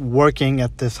keep working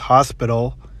at this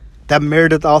hospital that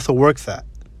Meredith also works at.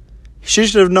 She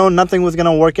should have known nothing was going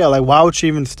to work out. Like, why would she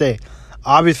even stay?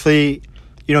 Obviously,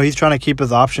 you know, he's trying to keep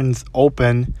his options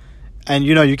open. And,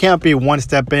 you know, you can't be one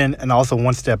step in and also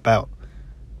one step out.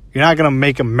 You're not going to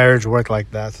make a marriage work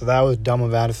like that. So that was dumb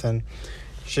of Addison.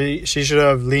 She should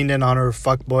have leaned in on her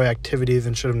fuckboy activities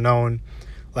and should have known,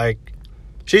 like,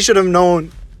 she should have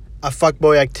known a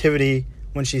fuckboy activity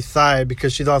when she sighed,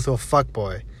 because she's also a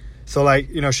fuckboy. So, like,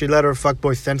 you know, she let her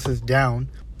fuckboy senses down.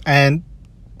 And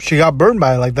she got burned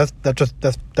by it. Like that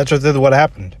just is what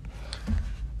happened.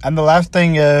 And the last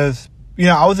thing is,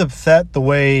 I was upset the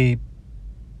way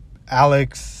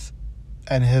Alex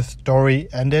and his story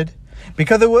ended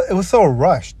because it was so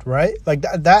rushed, right? Like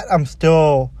that I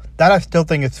still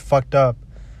think it's fucked up.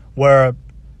 Where,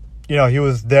 he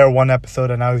was there one episode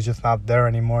and now he's just not there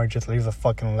anymore. He just leaves a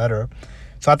fucking letter.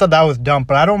 So I thought that was dumb,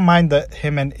 but I don't mind the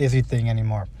him and Izzy thing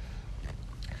anymore.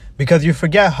 Because you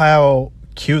forget how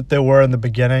cute they were in the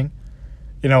beginning.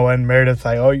 When Meredith's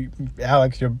like, "Oh,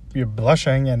 Alex, you're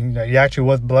blushing," and he actually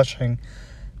was blushing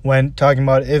when talking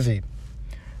about Izzy.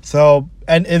 So,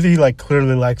 and Izzy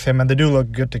clearly likes him, and they do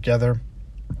look good together,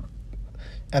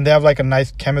 and they have a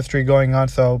nice chemistry going on.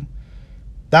 So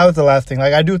that was the last thing.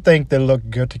 I do think they look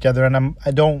good together, and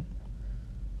I don't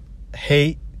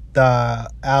hate the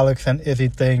Alex and Izzy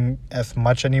thing as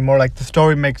much anymore. The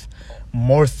story makes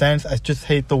more sense. I just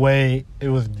hate the way it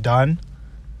was done.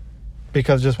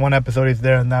 Because just one episode he's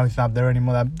there and now he's not there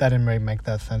anymore. That didn't really make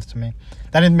that sense to me.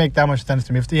 That didn't make that much sense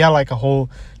to me. If he had a whole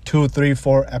 2, 3,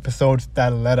 4 episodes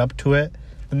that led up to it,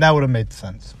 then that would have made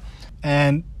sense.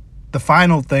 And the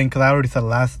final thing, because I already said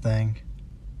last thing.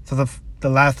 So the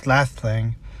last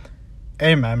thing.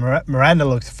 Hey man, Miranda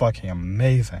looks fucking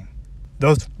amazing.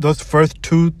 Those first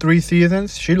 2, 3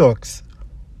 seasons, she looks.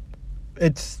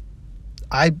 I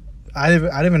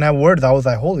didn't even have words. I was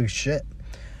like, holy shit.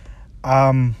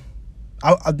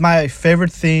 My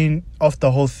favorite scene of the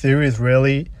whole series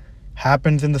really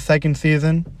happens in the second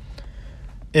season.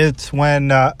 It's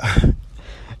when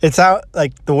it's out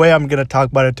the way I'm gonna talk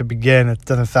about it to begin. It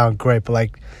doesn't sound great, but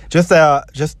just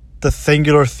the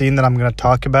singular scene that I'm gonna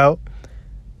talk about.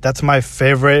 That's my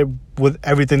favorite with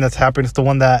everything that's happened. It's the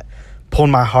one that pulled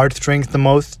my heartstrings the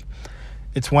most.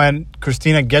 It's when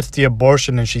Christina gets the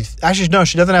abortion and she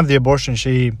doesn't have the abortion.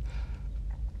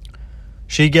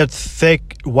 She gets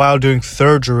sick while doing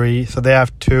surgery, so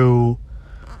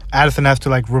Addison has to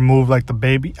remove the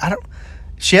baby.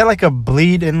 She had a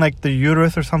bleed in the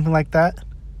uterus or something like that.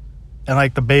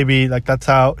 And the baby, that's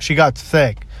how she got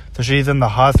sick. So she's in the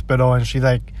hospital and she's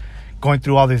going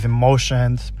through all these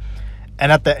emotions.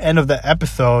 And at the end of the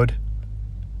episode,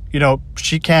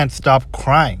 she can't stop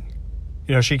crying.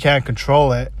 She can't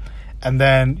control it. And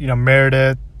then,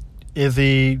 Meredith,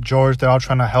 Izzy, George, they're all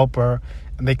trying to help her.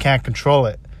 And they can't control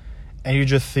it. And you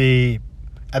just see...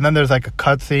 And then there's a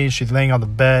cutscene. She's laying on the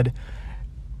bed.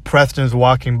 Preston's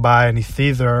walking by and he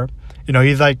sees her.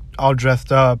 He's all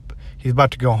dressed up. He's about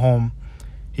to go home.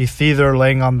 He sees her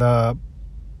laying on the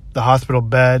hospital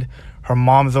bed. Her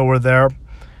mom's over there.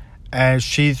 And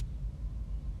she's...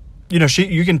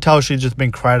 you can tell she's just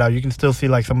been cried out. You can still see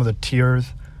some of the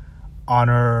tears on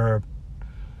her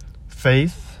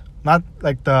face. Not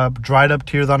the dried up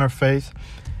tears on her face.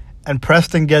 And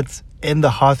Preston gets in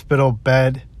the hospital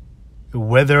bed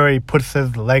with her. He puts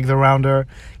his legs around her,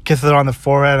 kisses her on the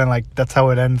forehead, and that's how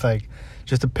it ends.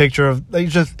 Just a picture of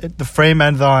the frame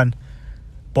ends on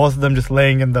both of them just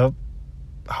laying in the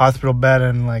hospital bed,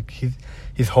 and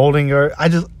he's holding her.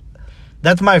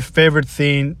 That's my favorite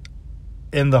scene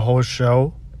in the whole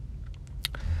show.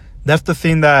 That's the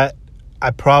scene that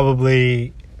I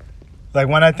probably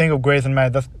when I think of Grey's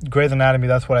Anatomy,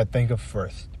 that's what I think of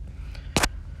first.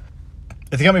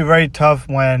 It's going to be very tough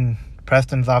when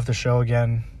Preston's off the show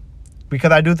again.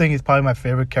 Because I do think he's probably my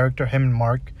favorite character, him and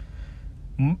Mark.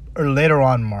 Or later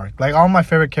on, Mark. All my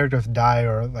favorite characters die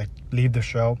or, leave the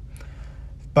show.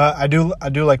 But I do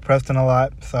like Preston a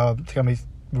lot. So it's going to be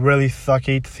really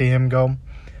sucky to see him go.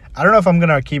 I don't know if I'm going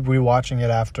to keep rewatching it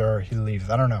after he leaves.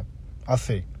 I don't know. I'll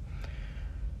see.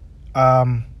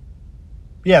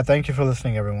 Yeah, thank you for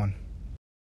listening, everyone.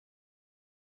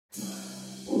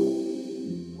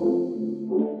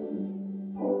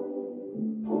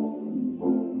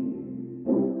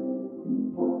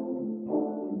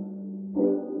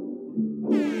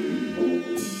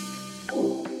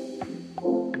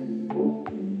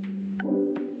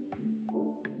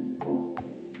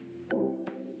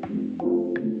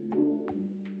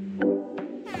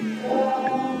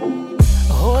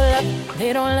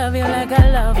 They don't love you like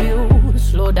I love you.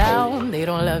 Slow down, they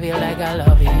don't love you like I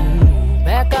love you.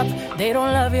 Back up, they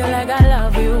don't love you like I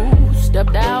love you.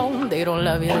 Step down, they don't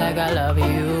love you like I love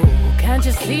you. Can't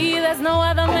you see there's no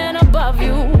other man above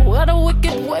you? What a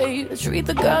wicked way to treat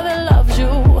the girl that loves you.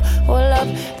 Hold up,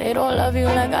 they don't love you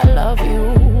like I love you.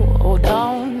 Hold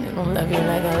down, they don't love you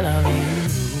like I love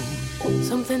you.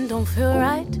 Something don't feel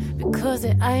right because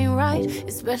it ain't right,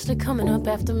 especially coming up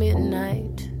after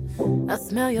midnight. I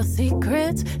smell your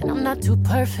secrets, and I'm not too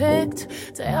perfect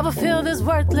to ever feel this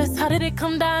worthless. How did it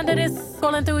come down to this?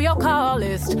 Scrolling through your call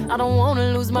list. I don't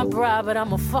wanna lose my pride, but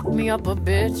I'ma fuck me up a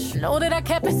bitch. Know that I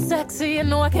kept it sexy, and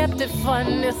know I kept it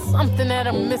fun. There's something that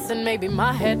I'm missing, maybe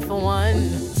my head for one.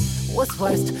 What's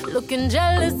worst, looking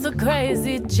jealous or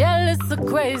crazy, jealous or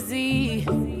crazy?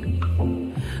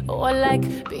 Or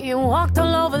like being walked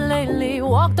all over lately,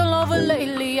 walked all over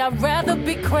lately. I'd rather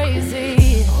be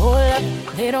crazy. Hold up,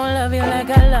 they don't love you like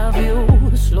I love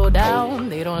you. Slow down,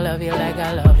 they don't love you like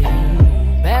I love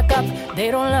you. Back up,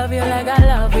 they don't love you like I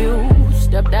love you.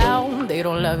 Step down, they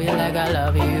don't love you like I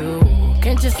love you.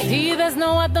 Can't you see there's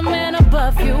no other man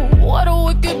above you? What a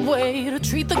wicked way to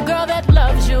treat the girl that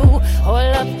loves you.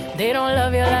 Hold up, they don't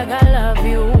love you like I love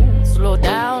you. Slow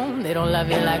down, they don't love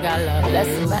you like I love you. Let's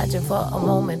imagine for a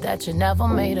moment that you never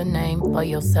made a name for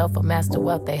yourself, a master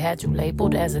wealth. They had you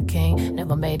labeled as a king.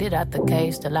 Never made it out the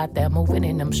cave, still out there moving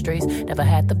in them streets. Never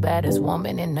had the baddest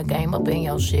woman in the game up in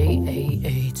your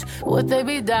sheets. Would they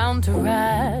be down to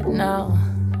ride now?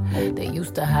 They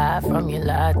used to hide from you,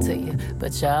 lie to you,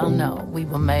 but y'all know we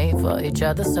were made for each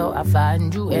other, so I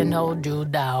find you and hold you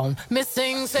down.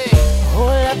 Missing, say,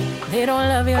 hold up, they don't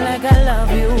love you like I love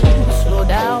you. Slow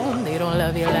down, they don't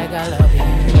love you like I love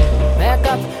you. Back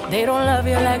up, they don't love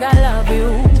you like I love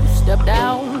you. Step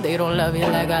down, they don't love you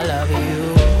like I love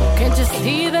you. Can't you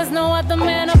see there's no other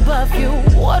man above you?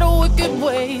 What a wicked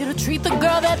way to treat the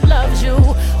girl that loves you.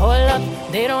 Hold up,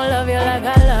 they don't love you like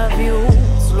I love you.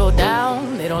 Slow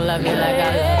down, they don't love you like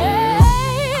I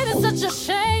love you. It's such a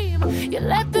shame you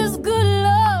let this good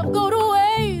love go to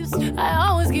waste. I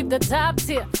always keep the top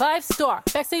tier, 5-star,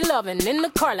 backseat loving in the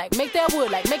car, like make that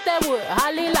wood,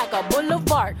 holly like a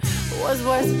boulevard. What's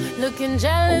worse, looking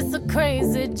jealous or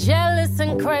crazy, jealous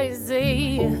and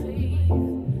crazy.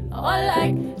 Or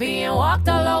like being walked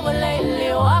all over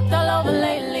lately, walked all over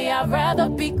lately. I'd rather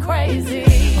be crazy.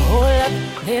 Hold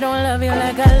up, they don't love you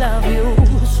like I love you.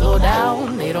 Slow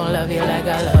down, they don't love you like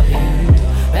I love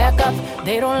you. Back up,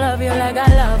 they don't love you like I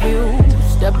love you.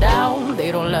 Step down,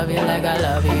 they don't love you like I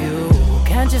love you.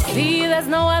 Can't you see there's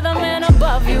no other man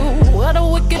above you? What a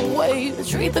wicked way to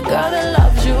treat the girl that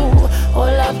loves you. Hold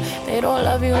up, they don't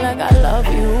love you like I love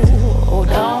you. Hold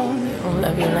on, they don't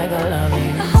love you like I love you.